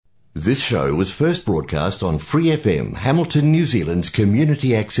This show was first broadcast on Free FM, Hamilton, New Zealand's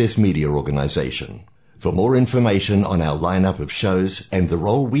community access media organisation. For more information on our lineup of shows and the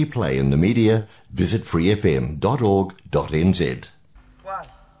role we play in the media, visit freefm.org.nz. 1,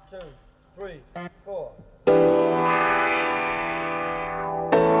 2, 3, 4.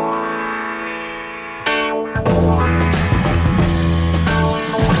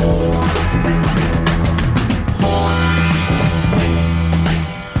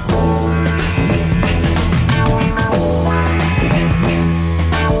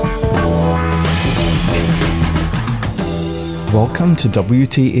 Welcome to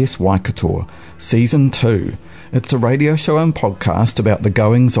WTS Waikato, Season 2. It's a radio show and podcast about the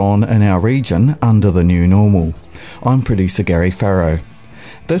goings-on in our region under the new normal. I'm producer Gary Farrow.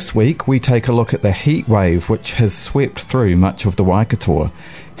 This week we take a look at the heat wave which has swept through much of the Waikato.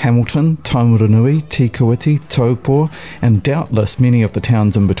 Hamilton, Taumarunui, Te Kuiti, Taupo, and doubtless many of the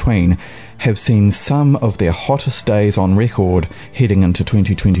towns in between have seen some of their hottest days on record heading into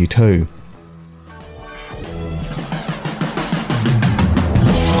 2022.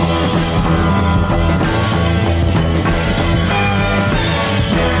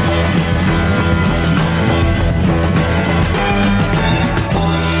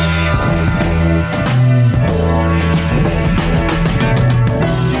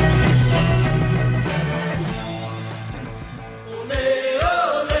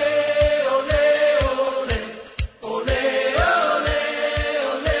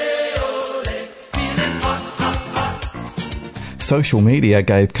 Social media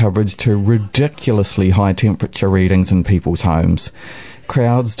gave coverage to ridiculously high temperature readings in people's homes,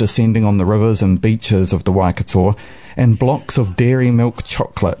 crowds descending on the rivers and beaches of the Waikato, and blocks of dairy milk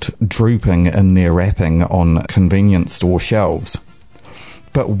chocolate drooping in their wrapping on convenience store shelves.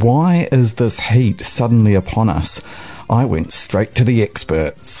 But why is this heat suddenly upon us? I went straight to the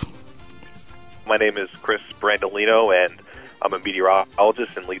experts. My name is Chris Brandolino, and I'm a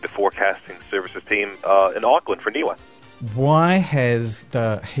meteorologist and lead the forecasting services team in Auckland for NIWA. Why has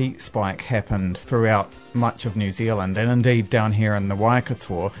the heat spike happened throughout much of New Zealand and indeed down here in the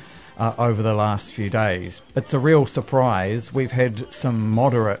Waikato over the last few days? It's a real surprise. We've had some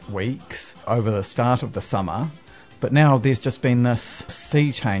moderate weeks over the start of the summer, but now there's just been this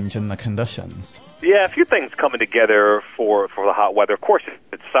sea change in the conditions. Yeah, a few things coming together for the hot weather. Of course,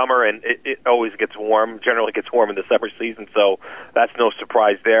 it's summer and it always gets warm, generally gets warm in the summer season, so that's no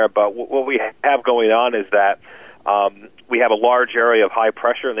surprise there. But what we have going on is that we have a large area of high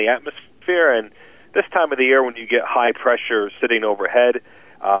pressure in the atmosphere, and this time of the year when you get high pressure sitting overhead,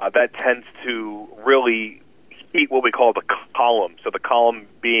 that tends to really heat what we call the column. So the column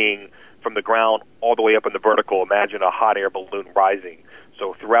being from the ground all the way up in the vertical. Imagine a hot air balloon rising.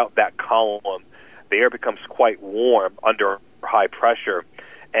 So throughout that column, the air becomes quite warm under high pressure,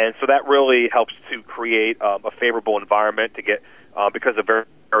 and so that really helps to create a favorable environment to get, because of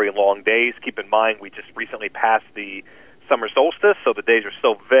very long days. Keep in mind, we just recently passed the summer solstice, so the days are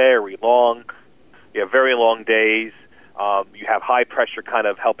still very long. You have very long days. You have high pressure kind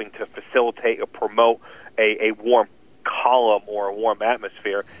of helping to facilitate or promote a warm column or a warm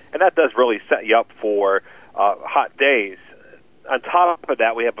atmosphere, and that does really set you up for hot days. On top of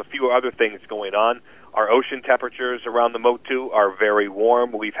that, we have a few other things going on. Our ocean temperatures around the Motu are very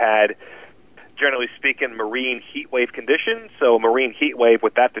warm. We've had, generally speaking, marine heat wave conditions. So marine heat wave,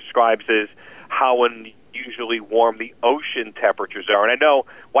 what that describes is how unusually warm the ocean temperatures are. And I know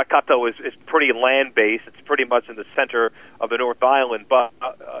Waikato is pretty land-based. It's pretty much in the center of the North Island. But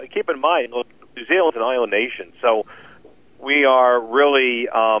keep in mind, look, New Zealand's an island nation. So we are really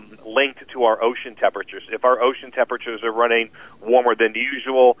linked to our ocean temperatures. If our ocean temperatures are running warmer than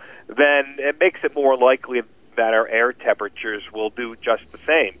usual, then it makes it more likely that our air temperatures will do just the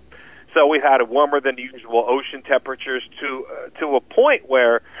same. So we've had a warmer than usual ocean temperatures to a point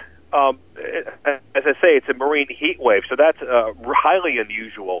where, as I say, it's a marine heat wave. So that's highly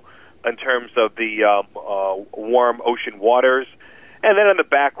unusual in terms of the warm ocean waters. And then in the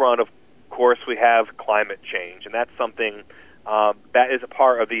background, of course, we have climate change, and that's something that is a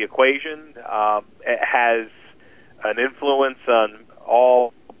part of the equation. It has an influence on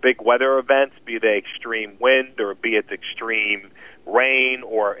all big weather events, be they extreme wind or be it extreme rain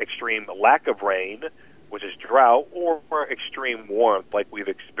or extreme lack of rain, which is drought, or extreme warmth like we've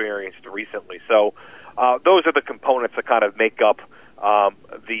experienced recently. So those are the components that kind of make up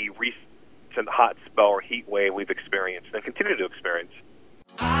the recent hot spell or heat wave we've experienced and continue to experience.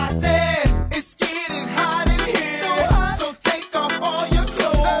 I said it's getting hot in here, so hot, so take off all your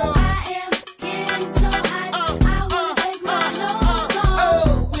clothes. I am getting so hot, I wanna take my clothes off.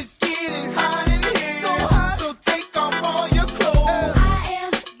 Oh, it's getting hot in here, so hot, so take off all your clothes. I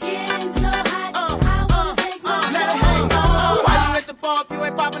am getting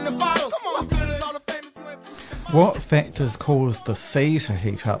What factors cause the sea to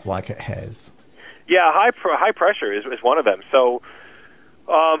heat up like it has? Yeah, high pressure is one of them. So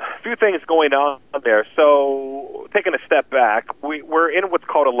a few things going on there. So taking a step back, we're in what's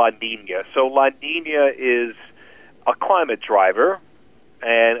called a La Nina. So La Nina is a climate driver,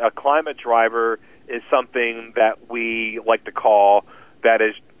 and a climate driver is something that we like to call that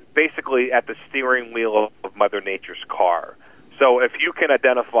is basically at the steering wheel of Mother Nature's car. So if you can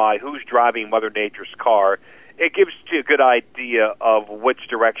identify who's driving Mother Nature's car, it gives you a good idea of which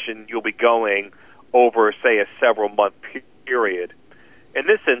direction you'll be going over, say, a several-month period. In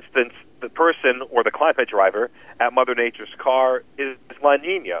this instance, the person or the climate driver at Mother Nature's car is La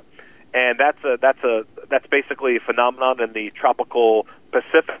Nina, and that's basically a phenomenon in the tropical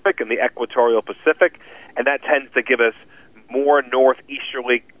Pacific and the equatorial Pacific, and that tends to give us more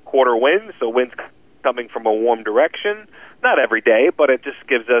northeasterly quarter winds, so winds coming from a warm direction. Not every day, but it just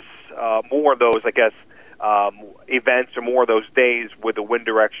gives us more of those, I guess, events or more of those days with the wind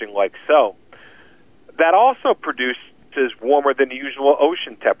direction like so. That also produces warmer than usual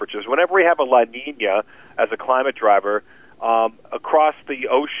ocean temperatures. Whenever we have a La Nina as a climate driver, across the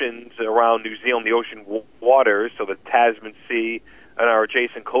oceans around New Zealand, the ocean waters, so the Tasman Sea and our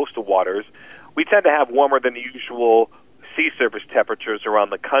adjacent coastal waters, we tend to have warmer than usual sea surface temperatures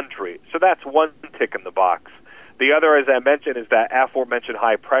around the country. So that's one tick in the box. The other, as I mentioned, is that aforementioned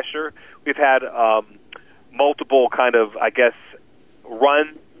high pressure. We've had multiple kind of, I guess,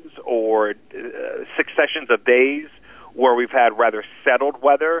 runs or successions of days where we've had rather settled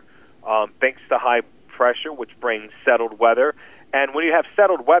weather, thanks to high pressure, which brings settled weather. And when you have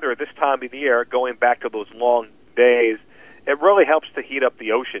settled weather this time of the year, going back to those long days, it really helps to heat up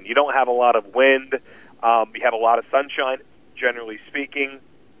the ocean. You don't have a lot of wind. You have a lot of sunshine, generally speaking.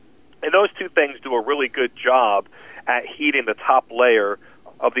 And those two things do a really good job at heating the top layer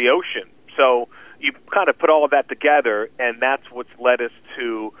of the ocean. So you kind of put all of that together, and that's what's led us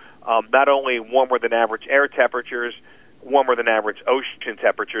to not only warmer than average air temperatures, warmer than average ocean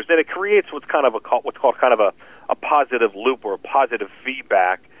temperatures, and it creates what's called kind of a positive loop or a positive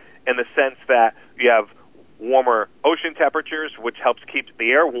feedback, in the sense that you have warmer ocean temperatures, which helps keep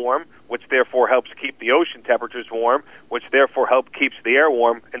the air warm, which therefore helps keep the ocean temperatures warm, which therefore keeps the air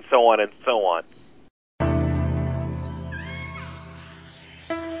warm, and so on and so on.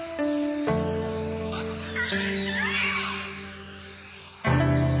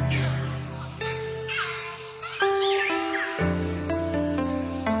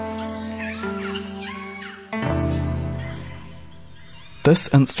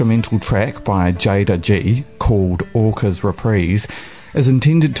 This instrumental track by Jada G, called Orca's Reprise, is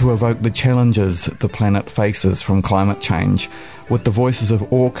intended to evoke the challenges the planet faces from climate change, with the voices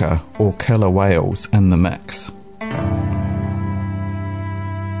of orca or killer whales in the mix.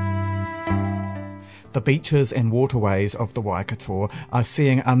 The beaches and waterways of the Waikato are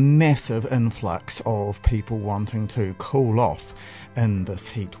seeing a massive influx of people wanting to cool off in this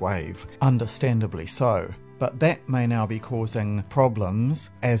heat wave, understandably so. But that may now be causing problems,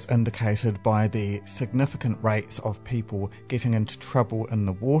 as indicated by the significant rates of people getting into trouble in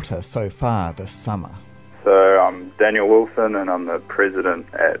the water so far this summer. So I'm Daniel Wilson, and I'm the president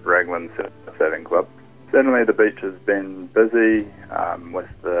at Raglan Surfing Club. Certainly the beach has been busy. With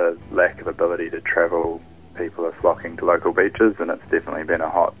the lack of ability to travel, people are flocking to local beaches, and it's definitely been a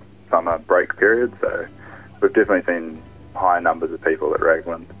hot summer break period. So we've definitely seen high numbers of people at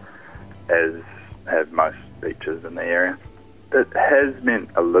Raglan, as have most beaches in the area. It has meant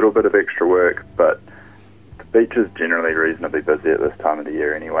a little bit of extra work, but the beach is generally reasonably busy at this time of the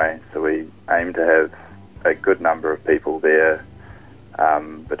year anyway, so we aim to have a good number of people there,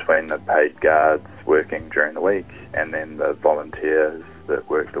 between the paid guards working during the week and then the volunteers that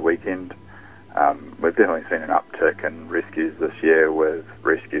work the weekend. We've definitely seen an uptick in rescues this year. We've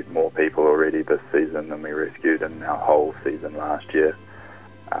rescued more people already this season than we rescued in our whole season last year.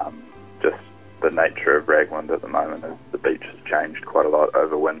 Just the nature of Raglan at the moment is the beach has changed quite a lot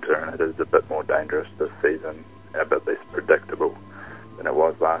over winter, and it is a bit more dangerous this season, a bit less predictable than it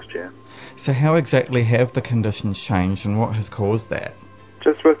was last year. So how exactly have the conditions changed, and what has caused that?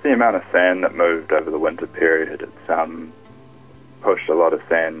 Just with the amount of sand that moved over the winter period, it's pushed a lot of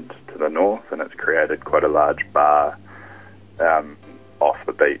sand to the north, and it's created quite a large bar off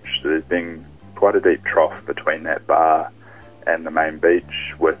the beach. So there's been quite a deep trough between that bar and the main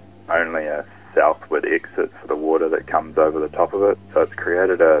beach, with only a southward exit for the water that comes over the top of it. So it's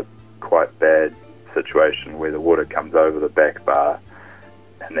created a quite bad situation where the water comes over the back bar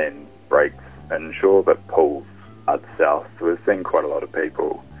and then breaks inshore but pulls south. So we've seen quite a lot of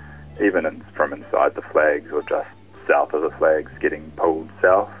people, even from inside the flags or just south of the flags, getting pulled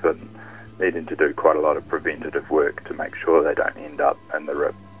south, and needing to do quite a lot of preventative work to make sure they don't end up in the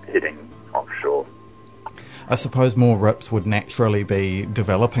rip heading offshore. I suppose more rips would naturally be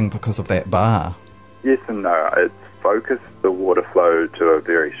developing because of that bar. Yes and no. It's focused the water flow to a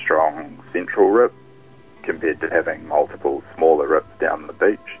very strong central rip compared to having multiple smaller rips down the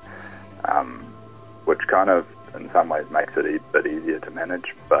beach, which kind of in some ways makes it a bit easier to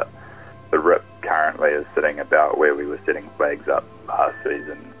manage, but the rip currently is sitting about where we were setting flags up last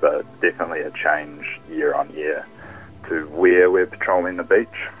season, so it's definitely a change year on year to where we're patrolling the beach.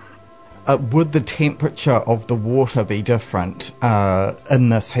 Would the temperature of the water be different in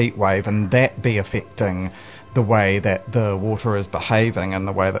this heat wave, and that be affecting the way that the water is behaving and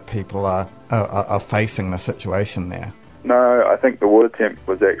the way that people are facing the situation there? No, I think the water temp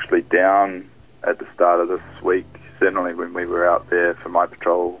was actually down at the start of this week. Certainly when we were out there for my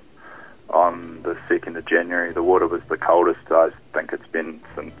patrol on the 2nd of January, the water was the coldest I think it's been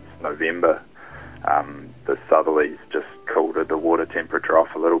since November. The southerlies just cooled the water temperature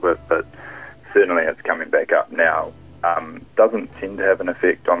off a little bit, but certainly it's coming back up now. Doesn't tend to have an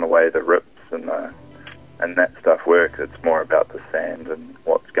effect on the way the rips and that stuff work. It's more about the sand and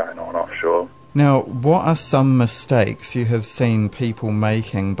what's going on offshore. Now, what are some mistakes you have seen people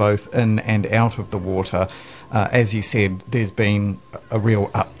making both in and out of the water? As you said, there's been a real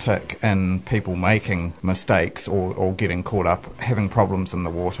uptick in people making mistakes or getting caught up, having problems in the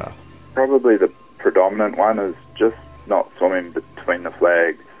water. Probably the predominant one is just not swimming between the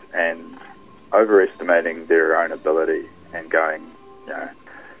flags and overestimating their own ability and going,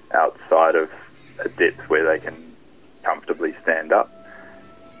 outside of a depth where they can comfortably stand up.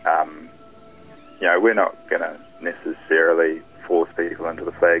 We're not going to necessarily force people into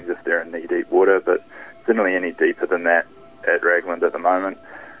the flags if they're in knee-deep water, but certainly any deeper than that at Raglan at the moment,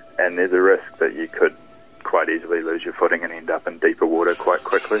 and there's a risk that you could quite easily lose your footing and end up in deeper water quite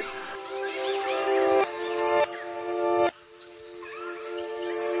quickly.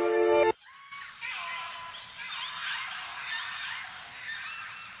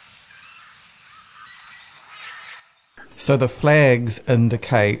 So the flags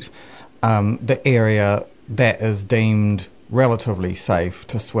indicate the area that is deemed relatively safe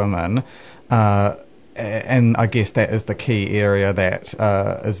to swim in, and I guess that is the key area that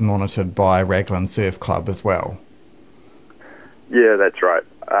is monitored by Raglan Surf Club as well. Yeah, that's right.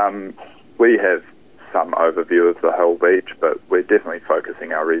 We have some overview of the whole beach, but we're definitely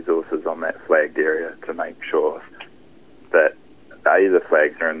focusing our resources on that flagged area to make sure that the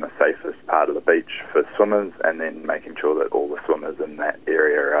flags are in the safest part of the beach for swimmers, and then making sure that all the swimmers in that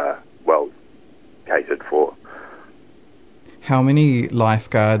area are well catered for. How many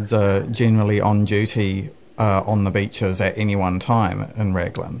lifeguards are generally on duty on the beaches at any one time in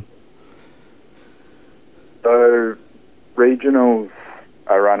Raglan? So regionals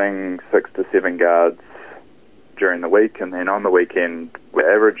are running 6 to 7 guards during the week, and then on the weekend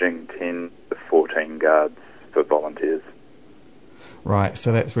we're averaging 10 to 14 guards for volunteers. Right,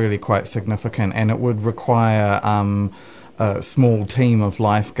 so that's really quite significant, and it would require a small team of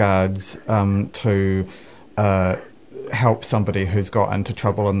lifeguards to help somebody who's got into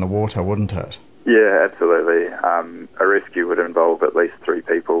trouble in the water, wouldn't it? Yeah, absolutely. A rescue would involve at least 3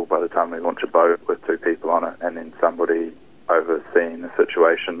 people by the time we launch a boat with 2 people on it, and then somebody overseeing the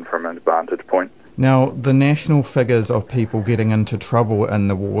situation from a vantage point. Now, the national figures of people getting into trouble in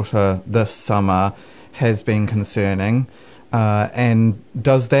the water this summer has been concerning. And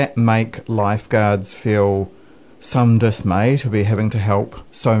does that make lifeguards feel some dismay to be having to help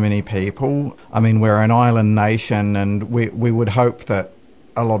so many people? I mean, we're an island nation, and we would hope that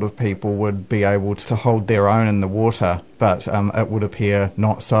a lot of people would be able to hold their own in the water, but it would appear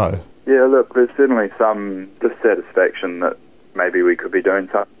not so. Yeah, look, there's certainly some dissatisfaction that maybe we could be doing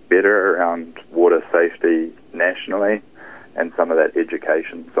something better around water safety nationally and some of that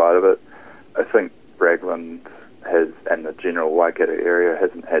education side of it. I think Raglan has, and the general Waikato area,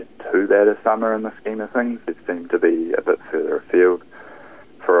 hasn't had too bad a summer in the scheme of things. It seemed to be a bit further afield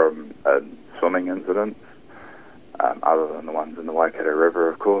from swimming incidents, other than the ones in the Waikato River,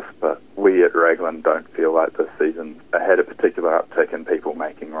 of course. But we at Raglan don't feel like this season had a particular uptick in people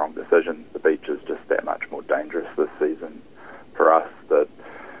making wrong decisions. The beach is just that much more dangerous this season for us, that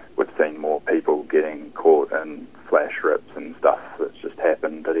we've seen more people getting caught in flash rips and stuff that's just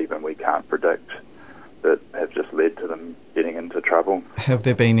happened that even we can't predict, that have just led to them getting into trouble. Have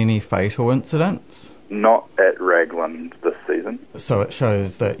there been any fatal incidents? Not at Raglan this season. So it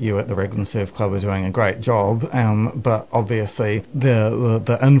shows that you at the Raglan Surf Club are doing a great job, but obviously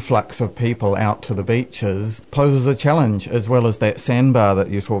the influx of people out to the beaches poses a challenge, as well as that sandbar that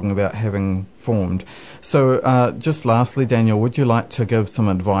you're talking about having formed. So just lastly, Daniel, would you like to give some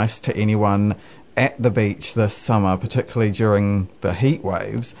advice to anyone at the beach this summer, particularly during the heat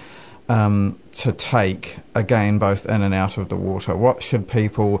waves, to take, again, both in and out of the water? What should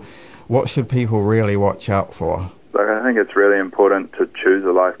people really watch out for? Look, I think it's really important to choose a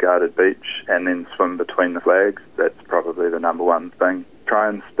lifeguarded beach and then swim between the flags. That's probably the number one thing. Try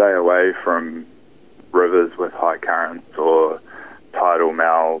and stay away from rivers with high currents or tidal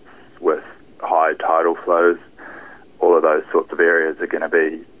mouths with high tidal flows. All of those sorts of areas are going to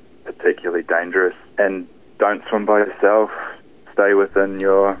be particularly dangerous. And don't swim by yourself. Stay within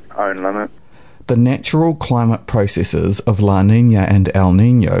your own limit. The natural climate processes of La Niña and El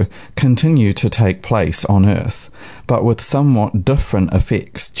Niño continue to take place on Earth, but with somewhat different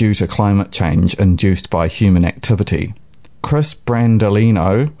effects due to climate change induced by human activity. Chris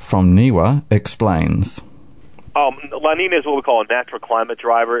Brandolino from NIWA explains. La Niña is what we call a natural climate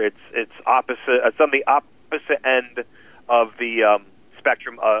driver. It's opposite. It's on the opposite end of the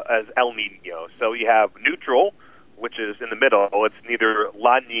spectrum as El Niño. So you have neutral, which is in the middle. It's neither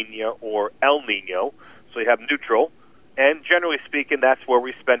La Niña or El Niño, so you have neutral. And generally speaking, that's where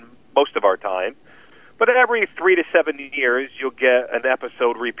we spend most of our time. But every 3 to 7 years, you'll get an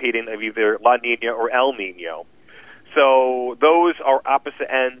episode repeating of either La Niña or El Niño. So those are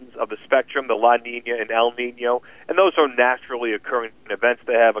opposite ends of the spectrum, the La Niña and El Niño, and those are naturally occurring events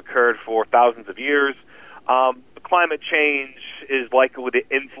that have occurred for thousands of years. Climate change is likely to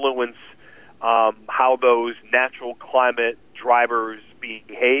influence how those natural climate drivers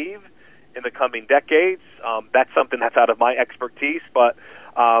behave in the coming decades. That's something that's out of my expertise, but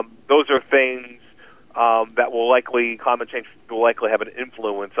those are things that climate change will likely have an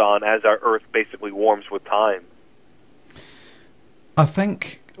influence on as our Earth basically warms with time. I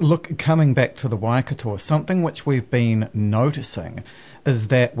think, coming back to the Waikato, something which we've been noticing is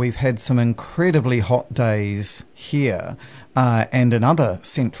that we've had some incredibly hot days here and in other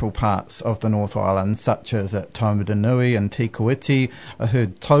central parts of the North Island, such as at Taumarunui and Tikuiti. I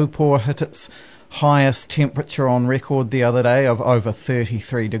heard Taupō hit its highest temperature on record the other day of over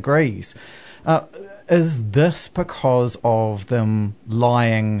 33 degrees. Is this because of them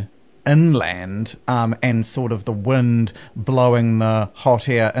lying inland and sort of the wind blowing the hot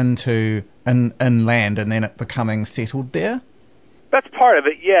air into inland and then it becoming settled there? That's part of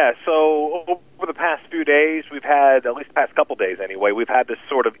it, yeah. So over the past few days, we've had, at least the past couple days anyway, we've had this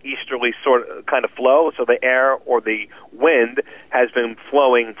sort of easterly kind of flow. So the air or the wind has been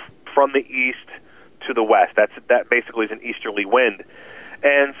flowing from the east to the west. That basically is an easterly wind.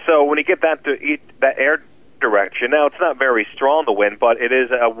 And so when you get that air direction, now it's not very strong, the wind, but it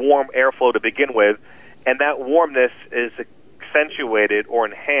is a warm airflow to begin with, and that warmness is accentuated or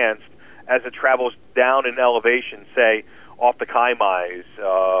enhanced as it travels down in elevation, say, off the Kaimais,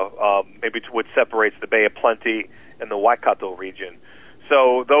 maybe to what separates the Bay of Plenty and the Waikato region.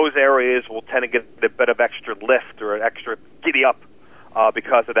 So those areas will tend to get a bit of extra lift or an extra giddy up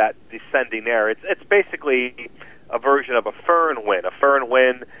because of that descending air. It's basically a version of a föhn wind. A föhn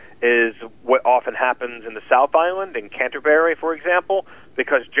wind is what often happens in the South Island, in Canterbury, for example,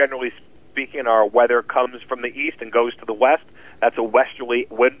 because generally speaking, our weather comes from the east and goes to the west. That's a westerly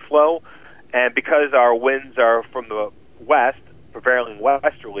wind flow. And because our winds are from the west, prevailing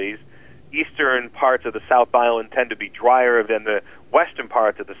westerlies, eastern parts of the South Island tend to be drier than the western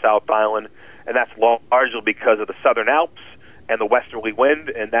parts of the South Island, and that's largely because of the Southern Alps and the westerly wind,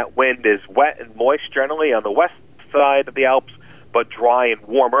 and that wind is wet and moist generally on the west side of the Alps, but dry and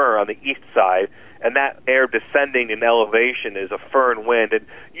warmer on the east side, and that air descending in elevation is a föhn wind, and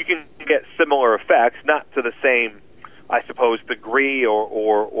you can get similar effects, not to the same, I suppose, degree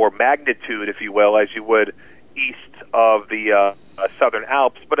or magnitude, if you will, as you would east of the Southern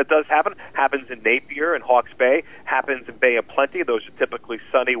Alps, but it does happen. Happens in Napier and Hawke's Bay, happens in Bay of Plenty. Those are typically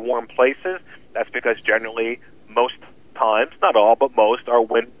sunny, warm places. That's because generally, most times, not all, but most, our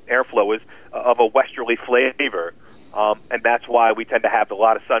wind airflow is of a westerly flavor. And that's why we tend to have a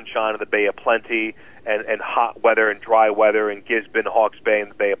lot of sunshine in the Bay of Plenty and hot weather and dry weather in Gisborne, Hawke's Bay,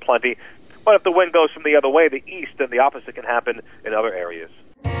 and the Bay of Plenty. But if the wind goes from the other way, the east, then the opposite can happen in other areas.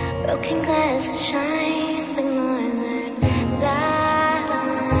 Broken glass that shines like more than light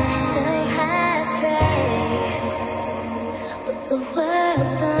on. So I pray, but the world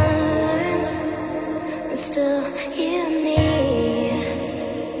burns, and still you need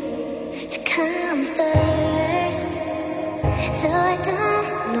to come first. So I don't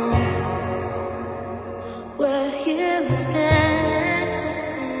know where you stand.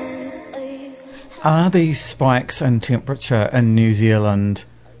 Are these spikes in temperature in New Zealand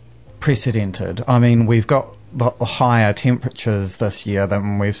precedented? I mean, we've got the higher temperatures this year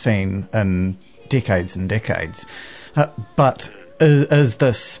than we've seen in decades and decades. But is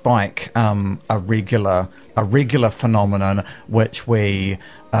this spike a regular phenomenon which we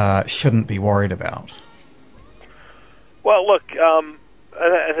shouldn't be worried about? Well, look, as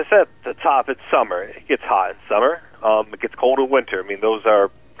I said at the top, it's summer. It gets hot in summer. It gets cold in winter. I mean, those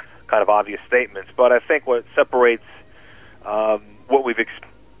are kind of obvious statements. But I think what separates what we've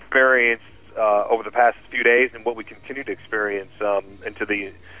experienced over the past few days and what we continue to experience into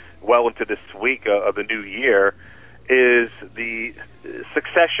this week of the new year is the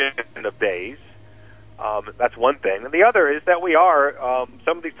succession of days. That's one thing. And the other is that we are,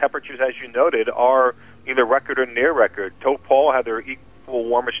 some of these temperatures, as you noted, are either record or near record. Topol had their equal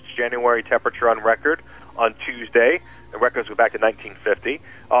warmest January temperature on record on Tuesday. The records go back to 1950.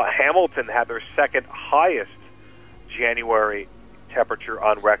 Hamilton had their second highest January temperature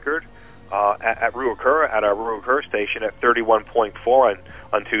on record at our Ruakura station at 31.4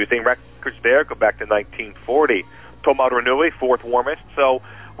 on Tuesday. Records there go back to 1940. Taumarunui, fourth warmest. So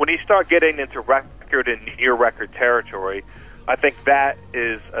when you start getting into record and near record territory, I think that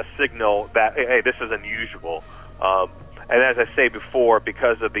is a signal that, hey, this is unusual. And as I say before,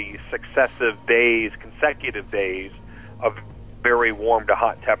 because of the consecutive days of very warm to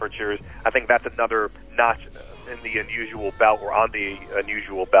hot temperatures, I think that's another notch in the unusual belt, or on the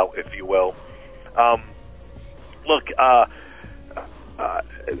unusual belt, if you will. Look,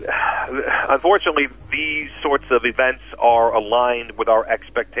 unfortunately, these sorts of events are aligned with our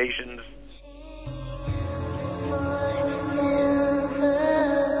expectations.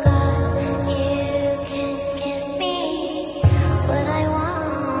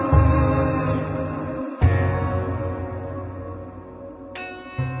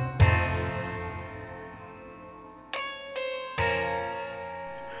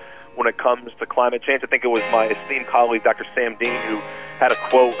 When it comes to climate change, I think it was my esteemed colleague, Dr. Sam Dean, who had a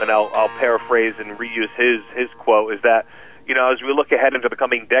quote, and I'll paraphrase and reuse his quote, is that, as we look ahead into the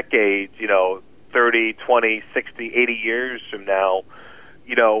coming decades, 30, 20, 60, 80 years from now,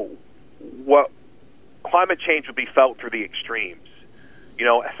 what climate change will be felt through the extremes.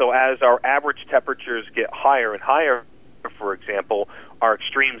 So as our average temperatures get higher and higher, for example, our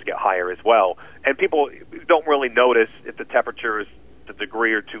extremes get higher as well. And people don't really notice if the temperature is a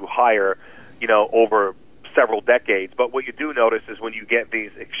degree or two higher, over several decades. But what you do notice is when you get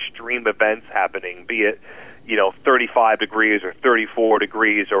these extreme events happening, be it, 35 degrees or 34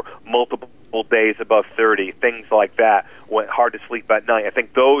 degrees or multiple days above 30, things like that, when hard to sleep at night. I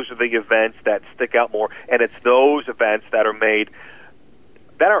think those are the events that stick out more, and it's those events that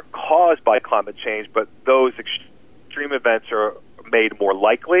aren't caused by climate change, but those extreme events are made more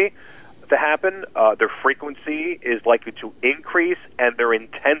likely to happen. Their frequency is likely to increase, and their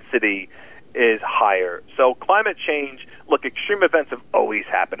intensity is higher. So climate change, look, extreme events have always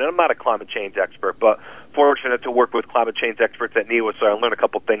happened, and I'm not a climate change expert, but fortunate to work with climate change experts at NIWA, so I learned a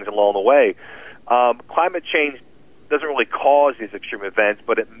couple things along the way. Climate change doesn't really cause these extreme events,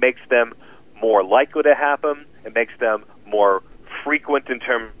 but it makes them more likely to happen, it makes them more frequent in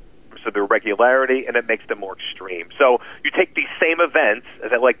terms of their regularity, and it makes them more extreme. So you take these same events,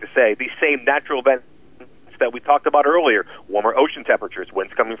 as I like to say, these same natural events that we talked about earlier, warmer ocean temperatures,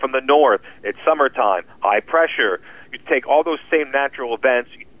 winds coming from the north, it's summertime, high pressure. You take all those same natural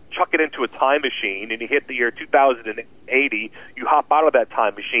events, you chuck it into a time machine, and you hit the year 2080, you hop out of that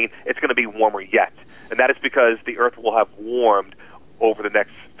time machine, it's going to be warmer yet. And that is because the Earth will have warmed over the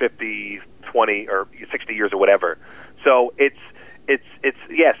next 50, 20, or 60 years or whatever. So it's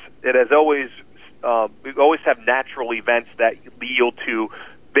yes, it has always, we always have natural events that yield to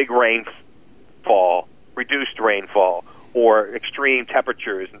big rainfall, reduced rainfall, or extreme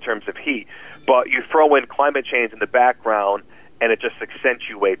temperatures in terms of heat. But you throw in climate change in the background, and it just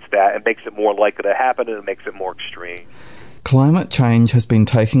accentuates that and makes it more likely to happen, and it makes it more extreme. Climate change has been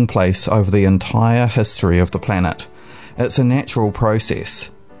taking place over the entire history of the planet. It's a natural process.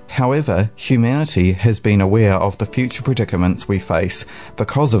 However, humanity has been aware of the future predicaments we face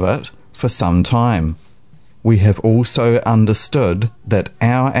because of it for some time. We have also understood that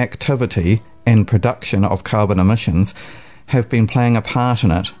our activity and production of carbon emissions have been playing a part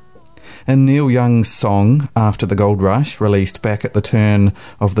in it. In Neil Young's song After the Gold Rush, released back at the turn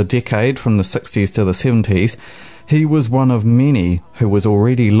of the decade from the 60s to the 70s, he was one of many who was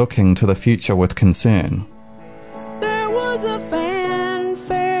already looking to the future with concern. There was a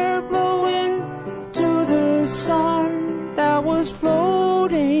fanfare blowing to the sun that was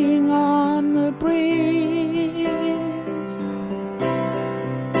floating on the breeze.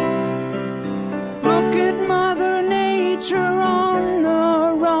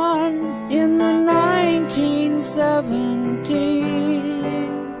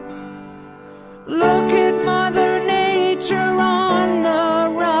 1970s. Look at Mother Nature on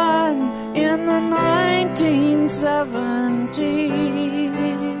the run in the 1970s.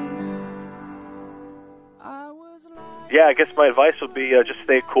 Yeah, I guess my advice would be just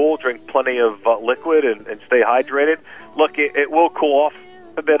stay cool, drink plenty of liquid, and stay hydrated. Look, it will cool off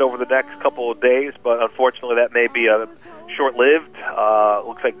a bit over the next couple of days, but unfortunately that may be short-lived.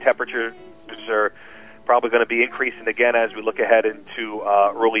 Looks like temperatures are probably going to be increasing again as we look ahead into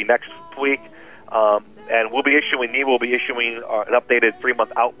early next week. And we'll be issuing an updated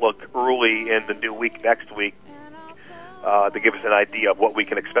 3-month outlook early in the new week next week to give us an idea of what we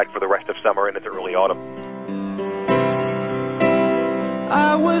can expect for the rest of summer and into early autumn.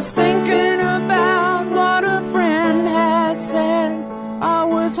 I was thinking about what a friend had said. I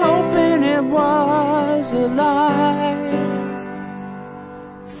was hoping it was a lie.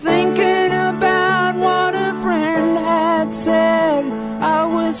 Thinking about what a friend had said. I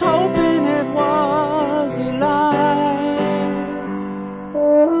was hoping it was a lie.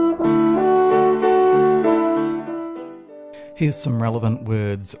 Here's some relevant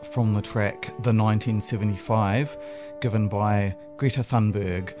words from the track The 1975, given by Greta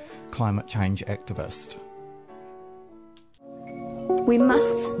Thunberg, climate change activist. We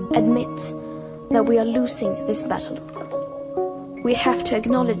must admit that we are losing this battle. We have to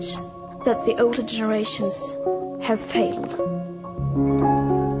acknowledge that the older generations have failed.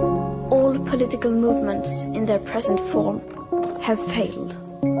 All political movements in their present form have failed.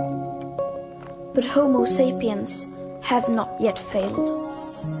 But Homo sapiens have not yet failed.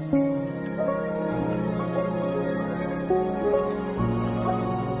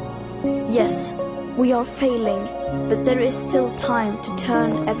 Yes, we are failing, but there is still time to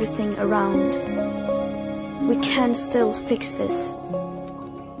turn everything around. We can still fix this.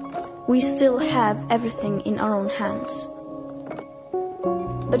 We still have everything in our own hands.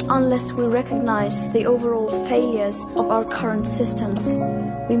 But unless we recognize the overall failures of our current systems,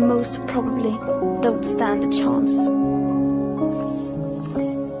 we most probably don't stand a chance.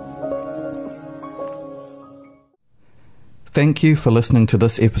 Thank you for listening to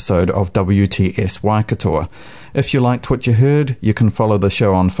this episode of WTS Waikato. If you liked what you heard, you can follow the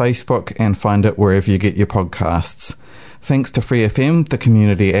show on Facebook and find it wherever you get your podcasts. Thanks to Free FM, the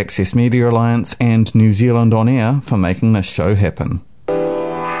Community Access Media Alliance, and New Zealand On Air for making this show happen.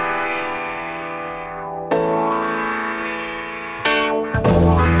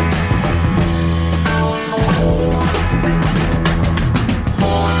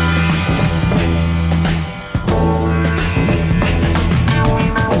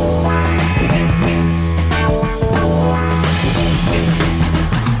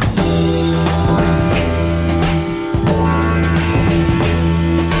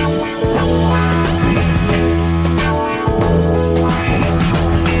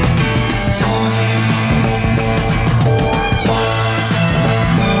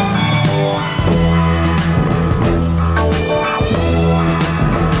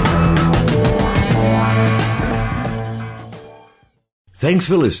 Thanks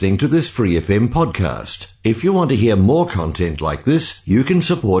for listening to this Free FM podcast. If you want to hear more content like this, you can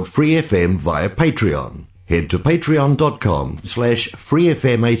support Free FM via Patreon. Head to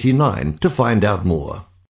patreon.com/freefm89 to find out more.